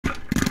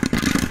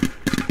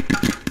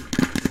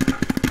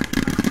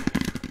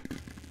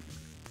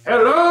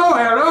Hello,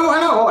 hello,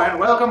 hello, and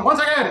welcome once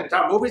again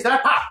to Movies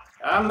That Pop.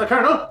 I'm the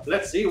Kernel.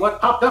 Let's see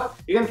what popped up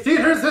in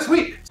theaters this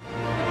week.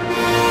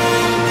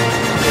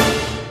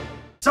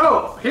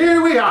 So,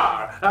 here we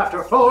are,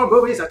 after 4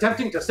 movies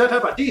attempting to set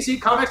up a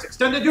DC Comics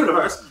extended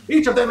universe,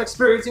 each of them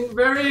experiencing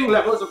varying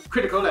levels of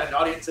critical and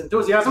audience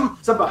enthusiasm,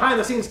 some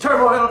behind-the-scenes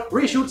turmoil,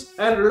 reshoots,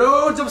 and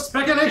loads of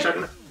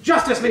speculation.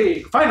 Justice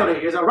League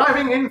finally is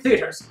arriving in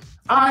theaters.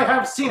 I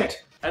have seen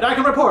it, and I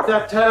can report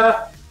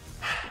that,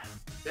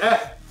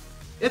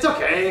 it's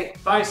okay.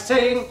 By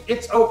saying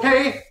it's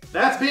okay,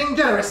 that's being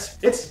generous.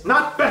 It's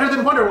not better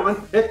than Wonder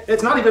Woman.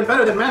 It's not even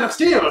better than Man of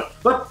Steel.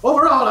 But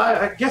overall,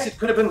 I guess it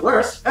could have been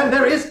worse. And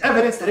there is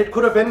evidence that it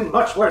could have been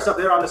much worse up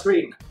there on the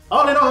screen.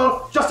 All in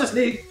all, Justice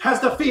League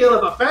has the feel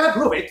of a bad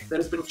movie that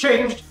has been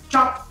changed,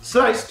 chopped,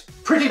 sliced,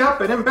 prettied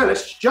up, and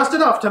embellished just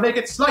enough to make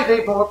it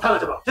slightly more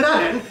palatable. To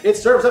that end, it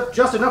serves up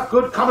just enough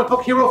good comic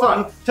book hero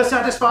fun to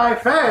satisfy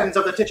fans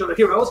of the titular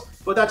heroes,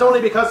 but that's only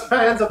because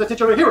fans of the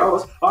titular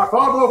heroes are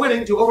far more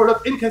willing to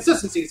overlook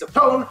inconsistencies of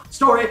tone,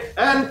 story,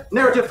 and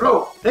narrative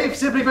flow. They've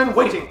simply been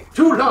waiting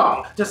too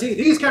long to see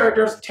these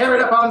characters tear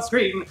it up on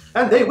screen,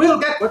 and they will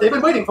get what they've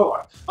been waiting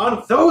for.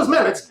 On those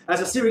merits,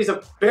 as a series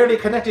of barely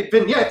connected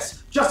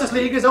vignettes, Justice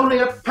League is only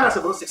a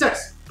passable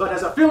success. But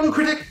as a film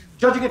critic,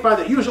 judging it by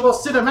the usual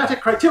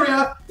cinematic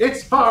criteria,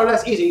 it's far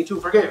less easy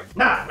to forgive.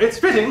 Now, it's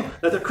fitting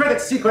that the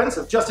credits sequence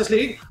of Justice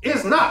League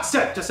is not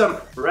set to some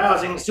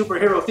rousing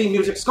superhero theme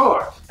music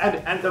score.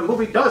 And the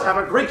movie does have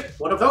a great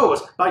one of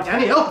those, by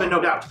Danny Elfman,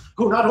 no doubt,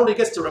 who not only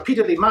gets to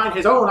repeatedly mine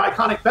his own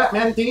iconic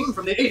Batman theme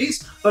from the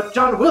 80s, but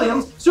John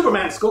Williams'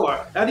 Superman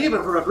score, and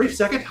even for a brief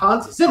second,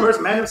 Hans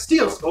Zimmer's Man of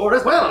Steel score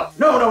as well.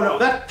 No,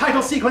 that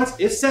title sequence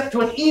is set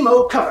to an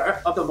emo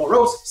cover of the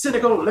morose,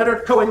 cynical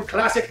Leonard Cohen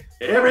classic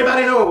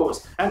Everybody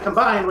Knows, and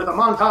combined with a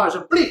montage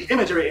of bleak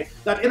imagery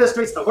that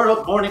illustrates the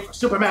world mourning for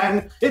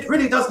Superman, it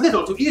really does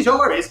little to ease your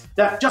worries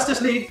that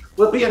Justice League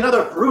will be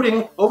another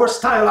brooding,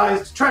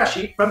 over-stylized trash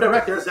heap from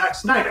director Zack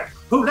Snyder,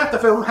 who left the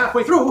film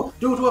halfway through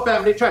due to a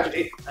family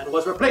tragedy and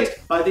was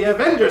replaced by the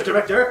Avengers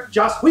director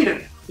Joss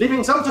Whedon,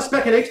 leaving some to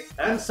speculate,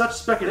 and such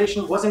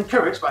speculation was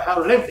encouraged by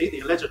how lengthy the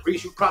alleged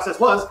reshoot process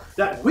was,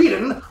 that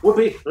Whedon would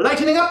be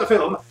lightening up the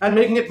film and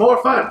making it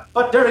more fun.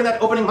 But during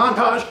that opening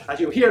montage, as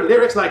you hear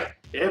lyrics like,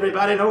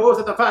 "Everybody knows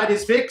that the fight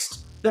is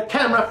fixed," the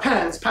camera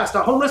pans past a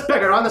homeless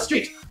beggar on the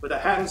street with a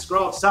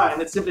hand-scrawled sign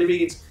that simply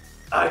reads,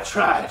 "I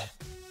tried."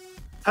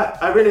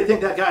 I really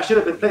think that guy should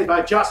have been played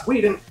by Joss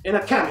Whedon in a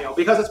cameo,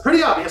 because it's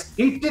pretty obvious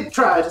he did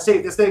try to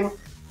save this thing.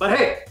 But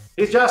hey,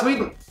 he's Joss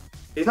Whedon.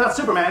 He's not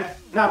Superman.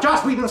 Now,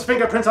 Joss Whedon's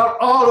fingerprints are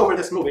all over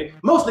this movie,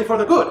 mostly for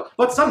the good,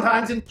 but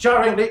sometimes in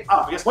jarringly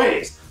obvious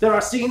ways. There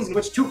are scenes in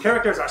which 2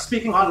 characters are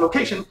speaking on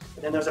location,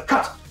 and then there's a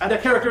cut, and a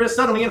character is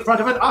suddenly in front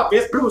of an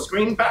obvious blue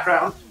screen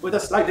background with a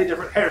slightly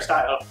different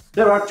hairstyle.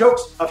 There are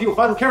jokes, a few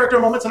fun character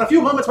moments, and a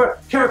few moments where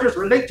characters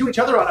relate to each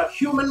other on a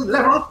human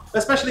level,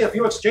 especially a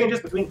few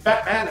exchanges between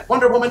Batman and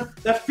Wonder Woman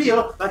that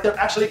feel like they're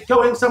actually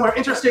going somewhere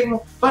interesting,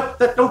 but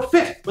that don't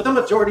fit with the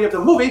majority of the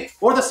movie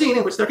or the scene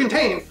in which they're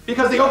contained,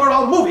 because the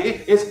overall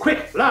movie is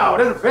quick,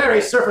 loud, and very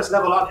surface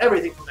level on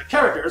everything from the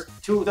characters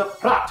to the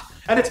plot.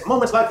 And it's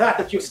moments like that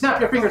that you snap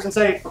your fingers and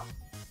say,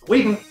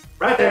 Whedon,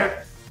 right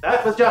there.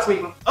 That was Joss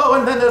Whedon. Oh,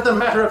 and then there's the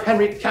matter of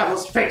Henry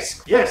Cavill's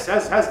face. Yes,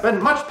 as has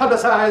been much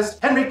publicized,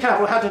 Henry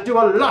Cavill had to do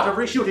a lot of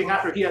reshooting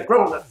after he had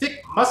grown a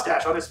thick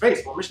mustache on his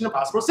face for Mission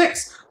Impossible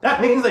 6.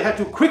 That means they had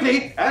to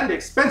quickly and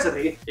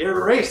expensively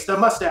erase the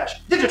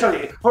mustache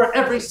digitally for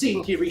every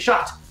scene he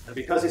reshot. And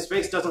because his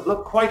face doesn't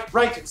look quite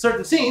right in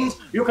certain scenes,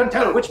 you can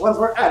tell which ones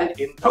were added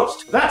in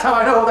post. That's how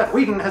I know that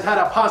Whedon has had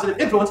a positive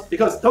influence,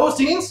 because those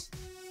scenes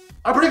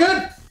are pretty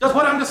good. Does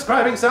what I'm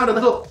describing sound a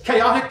little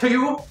chaotic to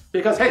you?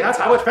 Because hey, that's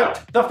how it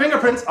felt. The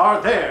fingerprints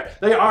are there.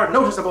 They are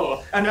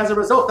noticeable. And as a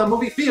result, the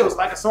movie feels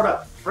like a sort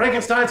of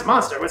Frankenstein's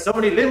monster with so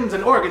many limbs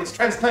and organs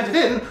transplanted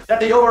in that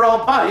the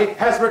overall body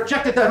has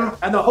rejected them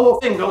and the whole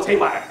thing goes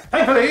haywire.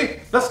 Thankfully,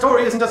 the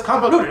story isn't as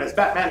convoluted as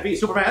Batman v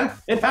Superman.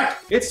 In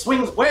fact, it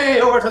swings way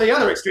over to the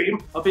other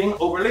extreme of being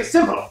overly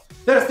simple.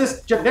 There's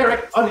this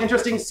generic,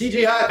 uninteresting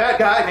CGI bad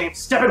guy named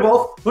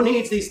Steppenwolf who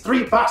needs these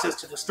 3 boxes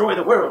to destroy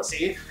the world,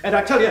 see? And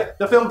I tell you,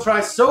 the film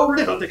tries so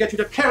little to get you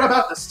to care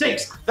about the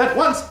stakes that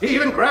once he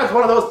even grabs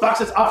one of those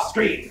boxes off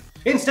screen.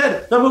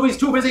 Instead, the movie's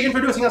too busy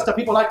introducing us to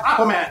people like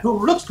Aquaman,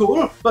 who looks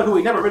cool, but who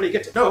we never really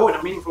get to know in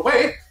a meaningful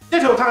way.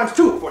 Ditto times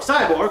 2 for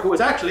Cyborg, who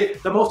is actually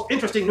the most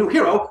interesting new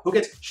hero who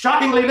gets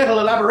shockingly little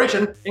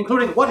elaboration,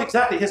 including what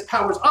exactly his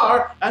powers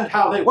are and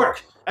how they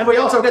work. And we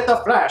also get the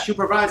Flash, who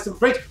provides some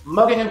great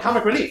mugging and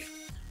comic relief.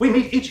 We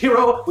meet each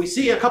hero, we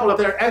see a couple of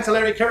their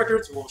ancillary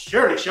characters who will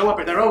surely show up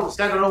in their own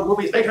standalone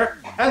movies later,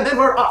 and then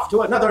we're off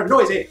to another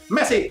noisy,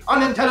 messy,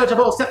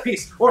 unintelligible set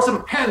piece, or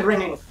some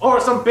hand-wringing, or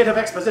some bit of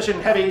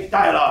exposition-heavy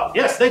dialogue.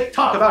 Yes, they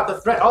talk about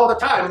the threat all the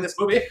time in this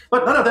movie,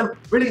 but none of them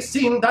really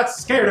seem that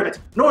scared of it,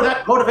 nor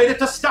that motivated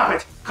to stop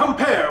it.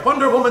 Compare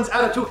Wonder Woman's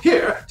attitude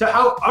here to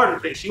how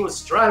ardently she was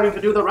striving to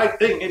do the right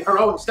thing in her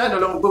own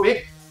standalone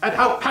movie, and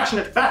how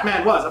passionate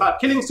Batman was about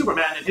killing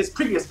Superman in his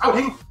previous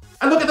outing,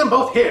 And look at them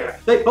both here.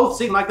 They both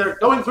seem like they're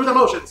going through the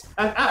motions.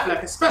 And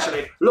Affleck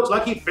especially looks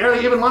like he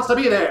barely even wants to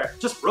be there,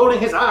 just rolling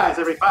his eyes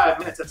every 5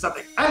 minutes at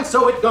something. And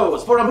so it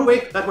goes for a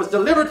movie that was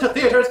delivered to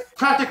theaters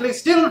practically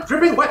still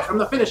dripping wet from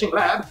the finishing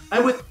lab,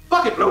 and with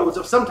bucket loads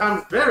of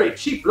sometimes very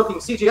cheap-looking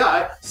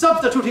CGI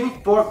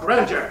substituting for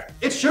grandeur.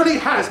 It surely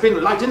has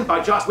been lightened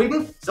by Joss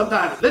Whedon,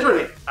 sometimes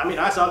literally. I mean,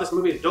 I saw this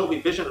movie in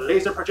Dolby Vision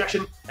laser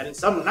projection, and in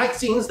some night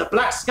scenes the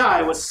black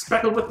sky was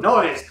speckled with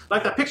noise,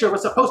 like the picture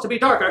was supposed to be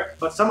darker,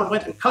 but someone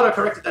went and color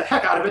corrected the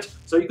heck out of it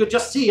so you could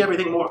just see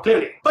everything more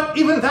clearly. But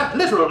even that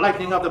literal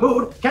lightening of the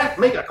mood can't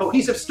make a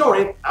cohesive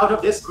story out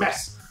of this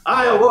mess.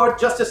 I award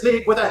Justice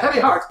League with a heavy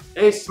heart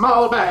a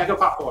small bag of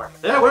popcorn.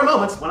 There were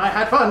moments when I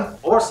had fun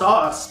or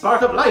saw a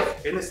spark of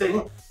life in this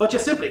thing, but you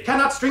simply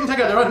cannot string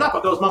together enough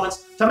of those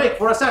moments to make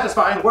for a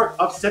satisfying work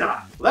of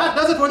cinema. That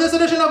does it for this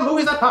edition of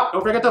Movies That Pop.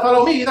 Don't forget to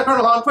follow me, the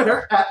Kernel, on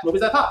Twitter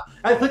 @moviesthatpop,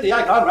 and click the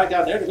icon right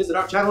down there to visit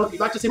our channel if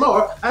you'd like to see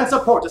more, and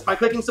support us by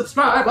clicking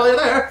subscribe while you're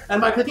there,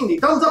 and by clicking the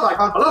thumbs up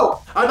icon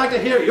below. I'd like to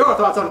hear your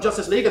thoughts on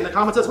Justice League in the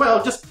comments as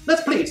well.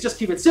 Let's please just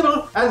keep it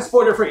civil and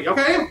spoiler-free,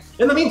 okay?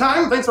 In the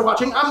meantime, thanks for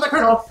watching. I'm the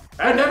Kernel,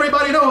 and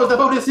everybody knows the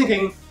boat is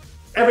sinking.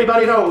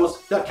 Everybody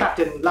knows the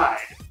captain lied.